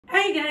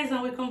Hi guys,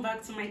 and welcome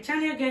back to my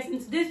channel. Guys, in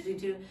today's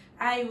video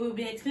I will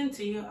be explaining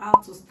to you how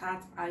to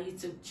start a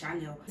YouTube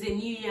channel. It's a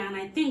new year and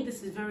I think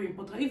this is very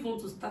important. If you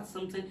want to start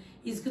something,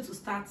 it's good to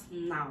start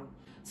now.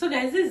 So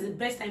guys, this is the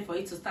best time for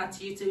you to start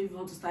YouTube. If you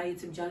want to start a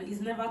YouTube channel, it's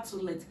never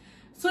too late.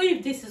 So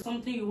if this is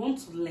something you want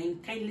to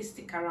learn, kindly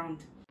stick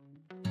around.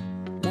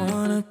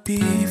 Wanna be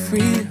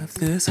free of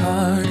this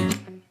heart.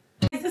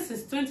 This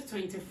is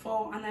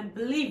 2024 and I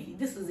believe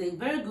this is a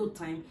very good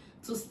time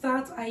to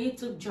start a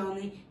YouTube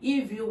journey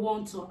if you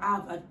want to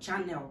have a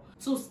channel.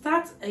 To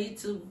start a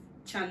YouTube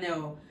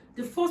channel,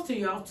 the first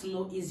thing you have to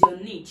know is your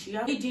niche.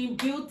 Are you doing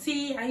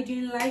beauty? Are you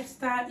doing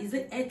lifestyle? Is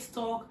it health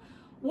talk?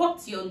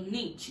 What's your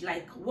niche?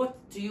 Like,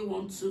 what do you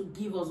want to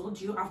give us? What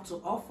do you have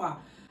to offer?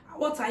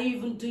 What are you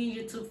even doing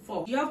YouTube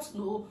for? You have to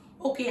know,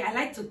 okay, I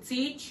like to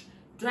teach.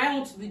 Do I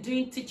want to be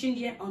doing teaching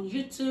here on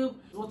YouTube?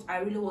 What I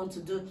really want to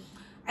do.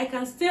 I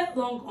can stay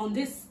long on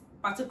this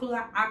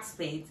particular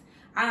aspect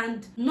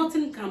and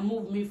nothing can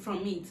move me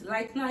from it.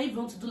 Like now, if you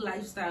want to do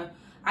lifestyle,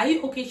 are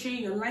you okay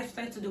sharing your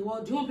lifestyle to the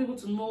world? Do you want people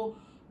to know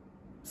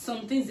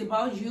some things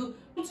about you?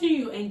 Something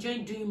you enjoy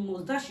doing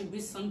most, that should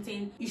be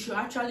something you should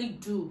actually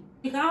do.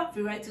 You can have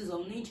varieties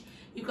of niche.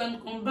 You can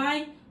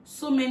combine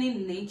so many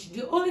niche.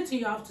 The only thing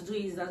you have to do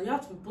is that you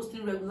have to be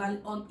posting regularly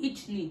on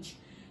each niche.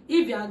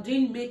 If you are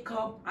doing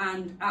makeup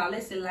and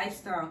let's say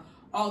lifestyle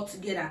all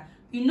together,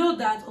 you know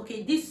that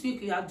okay, this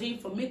week you are doing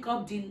for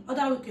makeup, the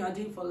other week you are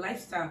doing for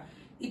lifestyle.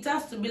 It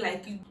has to be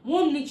like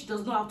one niche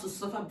does not have to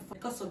suffer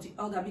because of the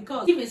other.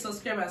 Because if a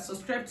subscriber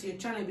subscribe to your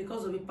channel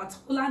because of a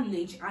particular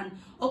niche and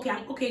okay,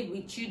 I'm okay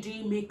with you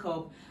doing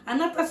makeup,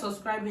 and after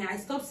subscribing I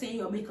stop seeing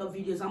your makeup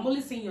videos, I'm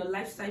only seeing your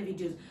lifestyle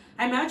videos,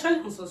 I may actually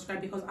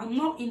unsubscribe because I'm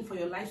not in for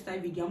your lifestyle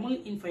video, I'm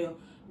only in for your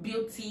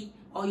beauty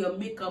or your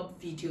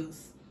makeup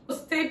videos.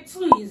 Step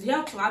 2 is you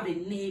have to have a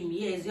name.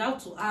 Yes, you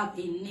have to have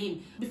a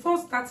name before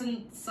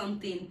starting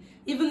something.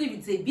 Even if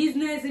it's a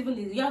business, even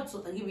if you have to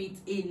give it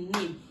a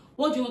name.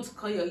 What do you want to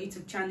call your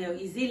YouTube channel?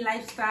 Is it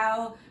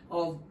lifestyle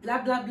or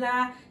blah blah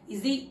blah?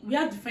 Is it, we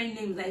have different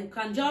names. Like you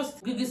can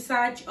just Google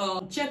search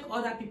or check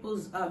other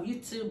people's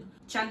YouTube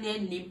channel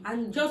name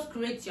and just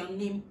create your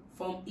name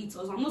from it.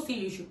 Also, I'm not saying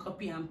you should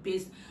copy and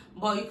paste,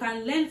 but you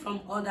can learn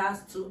from others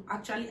to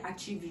actually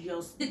achieve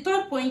yours. The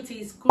third point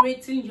is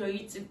creating your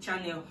YouTube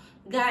channel.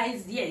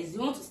 Guys, yes, you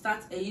want to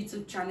start a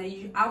YouTube channel,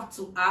 you have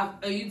to have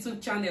a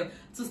YouTube channel.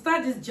 To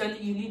start this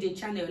journey, you need a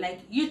channel.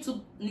 Like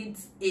YouTube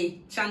needs a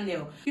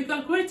channel. You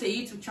can create a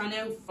YouTube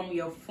channel from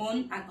your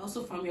phone and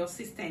also from your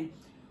system.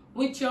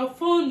 With your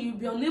phone, you'll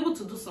be unable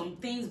to do some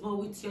things, but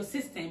with your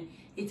system,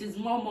 it is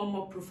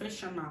more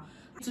professional.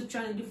 YouTube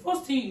channel, the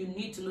first thing you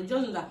need to know,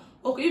 just know that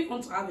okay, if you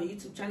want to have a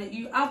YouTube channel,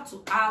 you have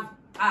to have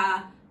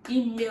an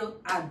email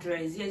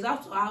address. Yes, you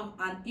have to have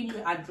an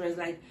email address.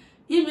 Like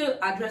email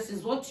address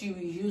is what you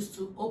will use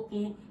to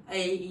open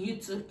a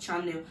YouTube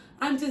channel,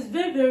 and it is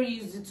very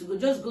easy to go.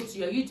 Just go to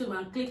your YouTube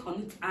and click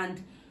on it.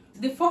 And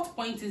the fourth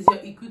point is your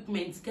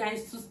equipment.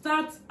 Guys, to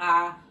start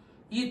a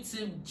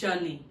YouTube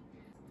journey,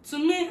 to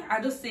me,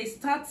 I just say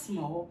start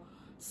small.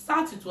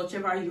 Start with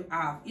whatever you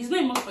have. It's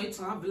not enough for you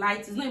to have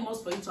lights, it's not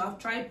enough for you to have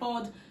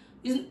tripod.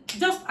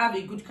 Just have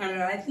a good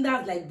camera. I think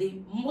that's like the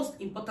most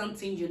important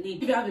thing you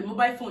need. If you have a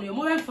mobile phone, your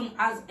mobile phone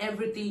has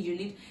everything you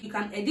need. You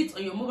can edit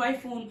on your mobile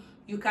phone,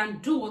 you can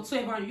do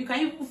whatsoever, you can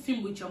even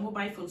film with your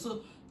mobile phone.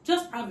 So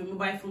just have a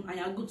mobile phone and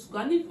you're good to go.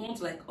 And if you want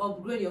to like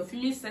upgrade your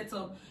filming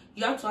setup,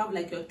 you have to have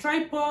like your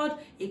tripod,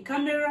 a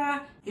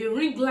camera, a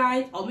ring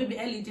light, or maybe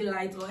LED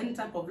light or any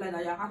type of light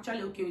that you're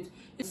actually okay with.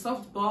 A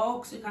soft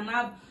box, you can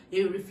have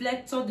a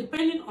reflector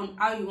depending on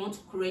how you want to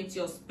create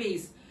your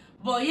space.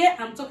 But yeah,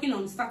 I'm talking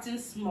on starting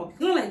small. It's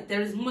not like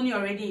there is money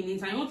already in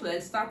it and you want to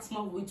like start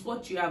small with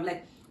what you have,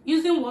 like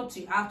using what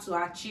you have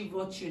to achieve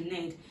what you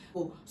need.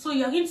 So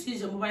you're going to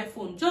use your mobile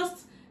phone.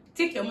 Just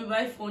take your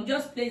mobile phone,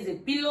 just place a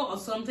pillow or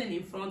something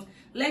in front,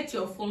 let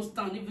your phone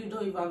stand. If you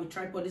don't even have a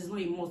tripod, it's not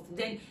a must.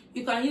 Then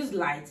you can use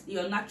light,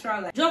 your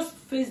natural light. Just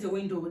face the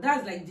window.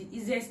 That's like the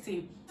easiest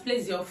thing.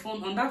 Place your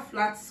phone on that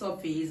flat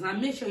surface and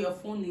make sure your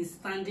phone is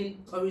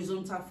standing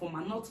horizontal form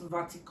and not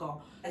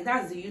vertical. Like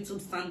that's the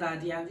YouTube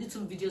standard. Yeah,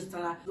 YouTube video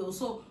standard.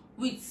 So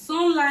with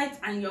sunlight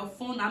and your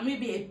phone and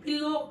maybe a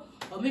pillow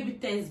or maybe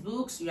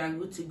textbooks, you are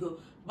good to go.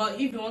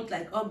 But if you want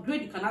like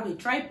upgrade, you can have a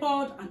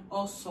tripod and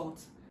all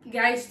sorts.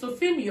 Guys, to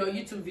film your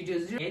YouTube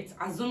videos,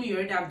 assuming you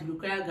already have the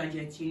required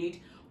gadgets you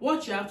need,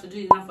 what you have to do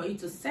is now for you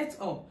to set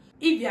up.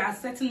 If you are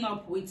setting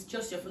up with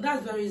just your phone,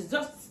 that's very easy.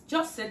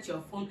 Just set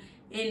your phone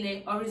in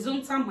a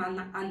horizontal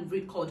manner and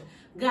record.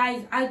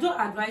 Guys, I don't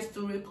advise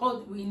to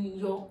record in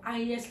your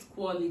highest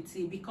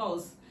quality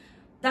because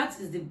that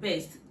is the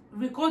best.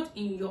 Record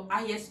in your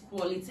highest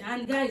quality.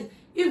 And guys,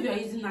 if you are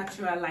using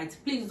natural light,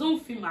 please don't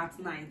film at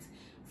night.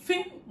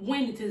 Film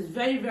when it is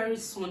very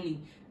sunny.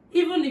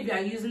 Even if you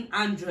are using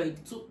Android,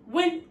 so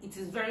when it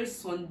is very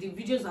sunny, the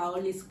videos are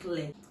always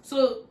clear.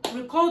 So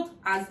record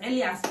as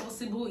early as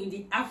possible in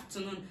the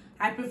afternoon.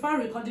 I prefer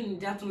recording in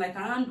the afternoon, like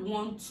around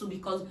 1, 2,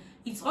 because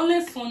it's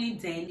always sunny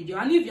then.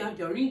 And if you have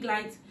your ring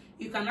light,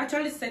 you can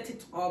actually set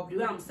it up the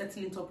way I'm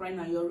setting it up right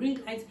now. Your ring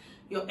light,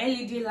 your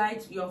LED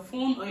light, your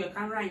phone or your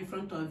camera in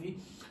front of you,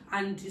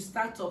 and you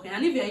start talking.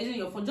 And if you're using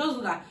your phone, just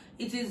know that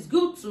it is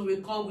good to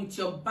record with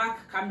your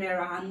back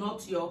camera and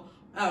not your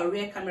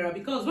rear camera,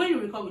 because when you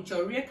record with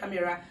your rear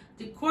camera,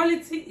 the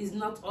quality is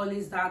not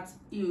always that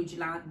huge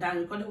than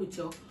recording with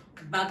your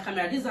back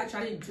camera. This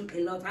actually do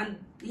a lot. And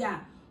yeah,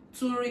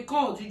 to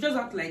record, you just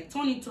have to like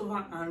turn it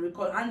over and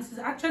record. And it's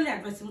actually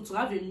advisable to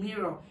have a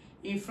mirror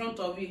in front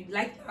of you.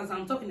 Like as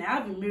I'm talking, I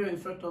have a mirror in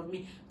front of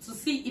me to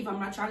see if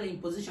I'm actually in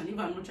position, if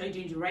I'm actually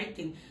doing the right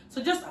thing.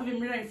 So just have a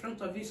mirror in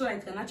front of you so that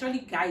it can actually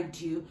guide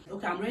you.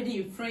 Okay, I'm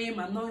ready in frame,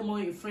 I'm not more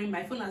in frame.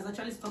 My phone has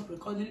actually stopped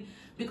recording,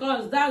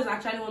 because that's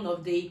actually one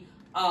of the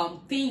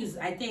things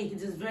I think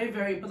it is very,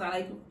 very important.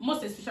 Like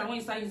most especially when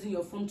you start using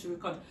your phone to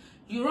record,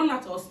 you run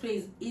out of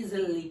space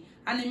easily.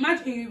 And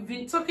imagine you've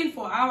been talking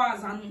for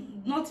hours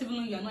and not even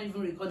know you're not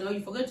even recording, or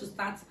you forget to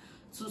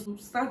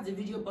start the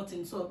video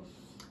button. So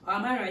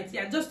am I right?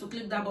 Yeah, just to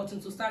click that button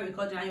to start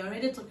recording, and you're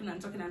already talking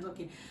and talking and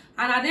talking.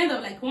 And at the end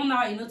of like 1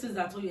 hour, you notice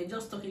that you're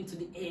just talking to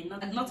the air,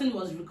 nothing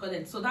was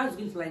recorded. So that's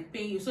going to like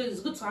pay you. So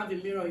it's good to have a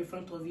mirror in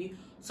front of you,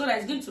 so that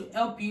it's going to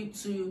help you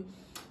to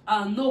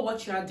know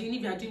what you are doing,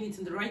 if you are doing it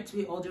in the right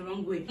way or the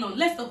wrong way. Now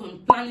let's talk on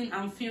planning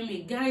and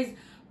filming, guys.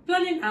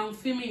 Planning and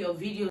filming your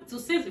video. To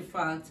say the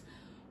fact,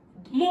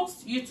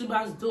 most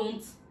YouTubers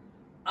don't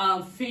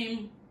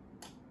film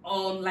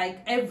on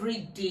like every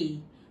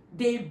day.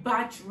 They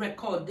batch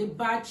record, they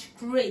batch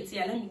create,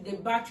 they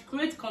batch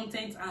create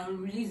content and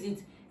release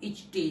it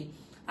each day.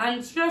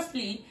 And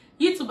seriously,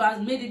 YouTube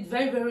has made it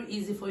very, very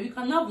easy for you. You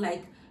can have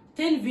like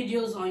 10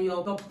 videos on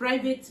your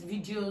private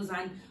videos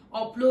and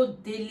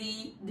upload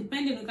daily,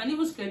 depending. You can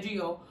even schedule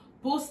your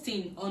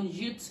posting on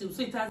YouTube.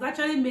 So it has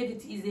actually made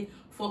it easy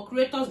for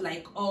creators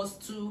like us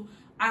to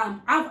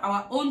have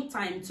our own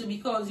time too,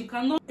 because you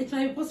cannot, it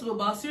might be possible,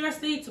 but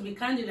seriously, to be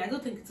candid, I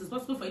don't think it is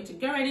possible for you to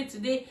get ready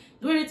today,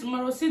 do it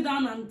tomorrow, sit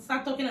down and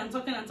start talking and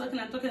talking and talking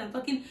and talking and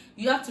talking.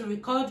 You have to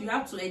record, you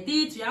have to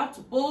edit, you have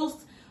to post,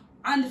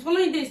 and the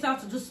following day you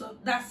have to do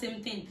that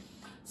same thing.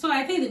 So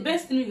I think the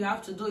best thing you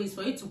have to do is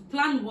for you to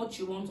plan what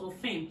you want to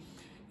film.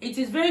 It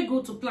is very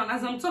good to plan.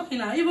 As I'm talking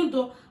now, even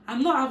though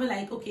I'm not having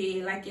like,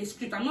 okay, like a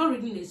script, I'm not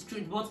reading a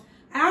script, but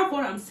I have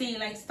what I'm saying,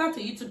 like start a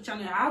YouTube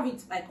channel. I have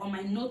it like on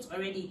my notes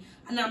already,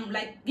 and I'm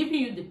like giving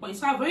you the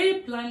points. So I've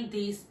already planned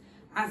this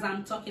as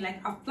I'm talking.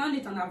 Like I've planned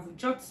it and I've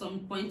jotted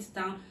some points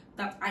down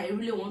that I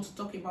really want to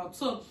talk about.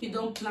 So if you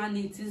don't plan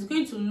it, it's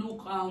going to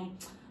look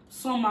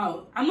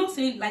somehow. I'm not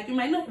saying like you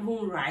might not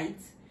even write.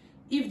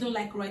 If you don't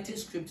like writing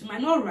script, you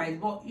might not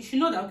write, but you should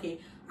know that okay,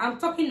 I'm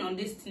talking on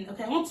this thing.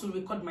 Okay, I want to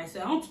record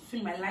myself. I want to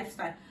film my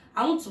lifestyle.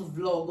 I want to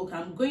vlog. Okay,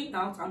 I'm going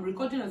out. I'm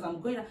recording as I'm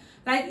going out.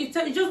 Like it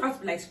just has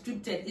to be like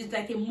scripted. It's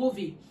like a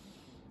movie.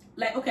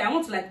 Like okay, I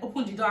want to like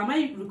open the door. Am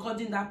I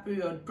recording that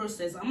period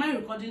process? Am I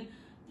recording?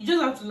 You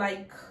just have to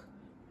like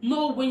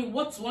know when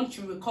what you want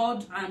to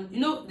record. And you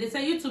know they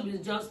say YouTube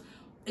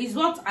is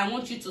what I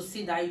want you to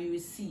see that you will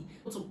see.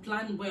 To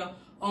plan well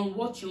on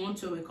what you want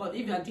to record.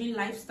 If you are doing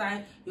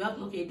lifestyle, you have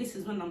okay, this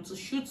is when I'm to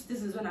shoot,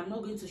 this is when I'm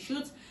not going to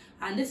shoot,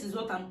 and this is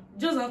what I'm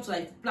just have to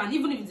like plan.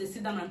 Even if it's a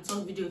sit down and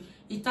talk video,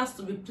 it has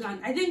to be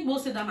planned. I think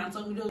most sit down and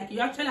talk video, like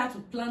you actually have to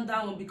plan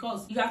that one,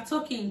 because you are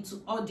talking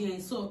to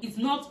audience, so it's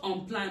not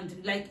unplanned.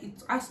 Like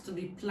it has to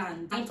be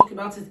planned. I'm talking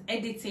about is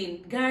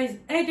editing, guys.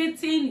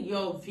 Editing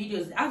your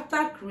videos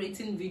after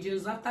creating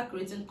videos, after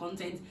creating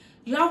content,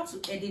 you have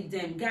to edit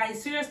them,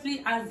 guys.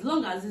 Seriously, as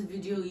long as this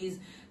video is,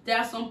 there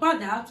are some parts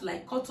that I have to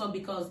like cut off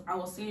because I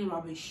was saying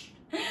rubbish.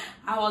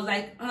 I was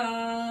like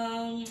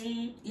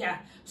yeah,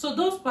 so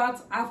those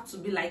parts have to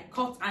be like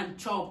cut and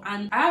chopped.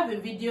 And I have a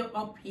video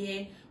up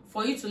here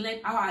for you to learn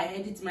how I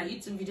edit my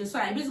YouTube videos. So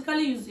I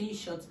basically use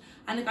InShot,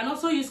 and you can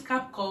also use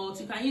CapCut.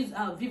 You can use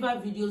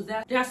Viva Videos.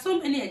 There are so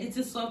many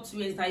editing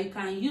softwares that you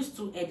can use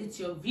to edit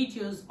your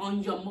videos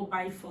on your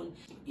mobile phone.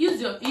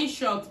 Use your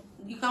InShot.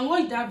 You can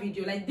watch that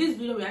video. Like this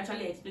video will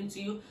actually explain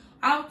to you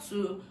how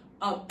to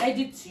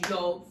edit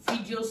your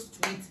videos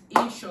with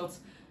InShot.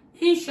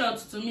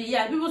 InShot, to me,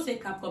 yeah, people say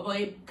CapCut,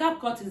 but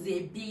CapCut is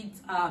a bit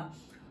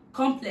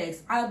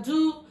complex. I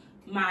do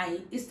my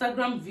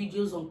Instagram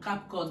videos on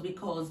CapCut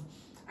because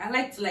I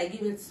like to like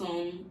give it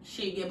some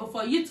shade. But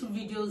for YouTube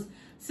videos,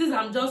 since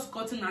I'm just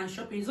cutting and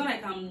chopping, it's not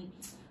like I'm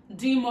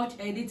doing much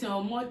editing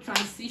or more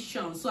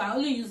transition. So I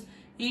only use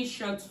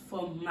InShot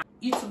for my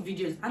YouTube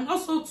videos. And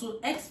also to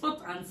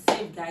export and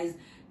save, guys.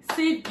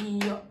 Save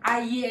in your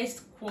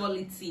highest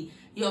quality.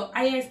 Your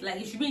highest,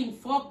 like it should be in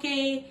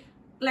 4K.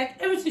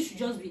 Like everything should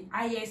just be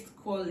highest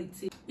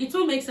quality. It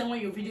won't make sense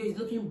when your video is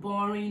looking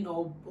boring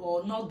or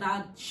not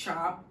that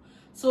sharp.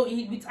 So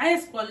with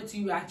highest quality,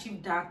 you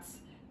achieve that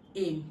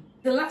aim.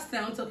 The last thing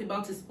I want to talk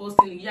about is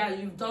posting. Yeah,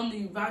 you've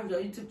had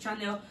your YouTube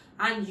channel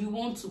and you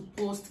want to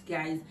post,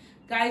 guys.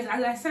 Guys,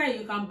 as I said,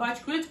 you can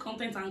batch create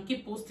content and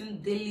keep posting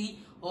daily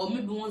or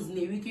maybe once in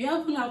a week. You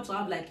even have to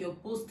have like your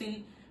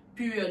posting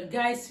period,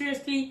 guys.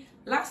 Seriously,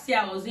 last year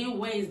I was in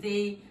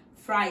Wednesday,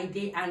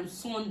 Friday and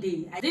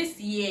Sunday. This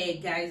year,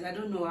 guys, I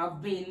don't know,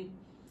 I've been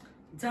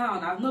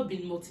down. I've not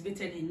been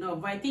motivated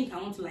enough, but I think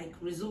I want to like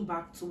resume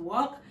back to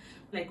work,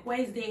 like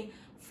Wednesday,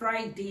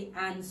 Friday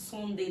and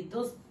Sunday.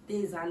 Those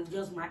days are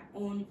just my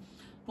own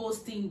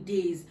posting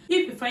days.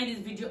 If you find this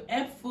video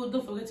helpful,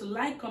 don't forget to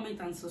like, comment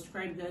and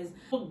subscribe, guys.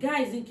 But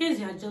guys, in case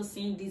you are just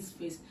seeing this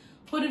face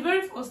for the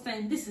very first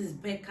time, this is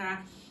Becca,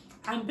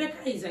 and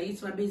Becca is a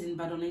YouTuber based in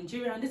Ibadan,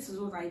 Nigeria, and this is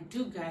what I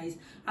do, guys.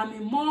 I'm a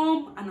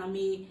mom and I'm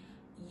a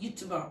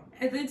YouTuber.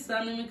 I think so.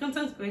 I'm a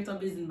content creator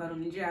based in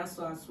Ibadan, Nigeria,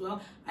 so as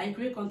well I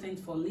create content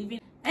for a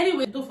living.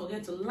 Anyway, don't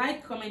forget to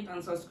like, comment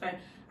and subscribe.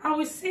 I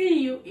will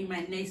see you in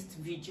my next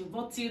video,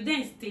 but till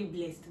then, stay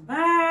blessed.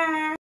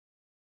 Bye.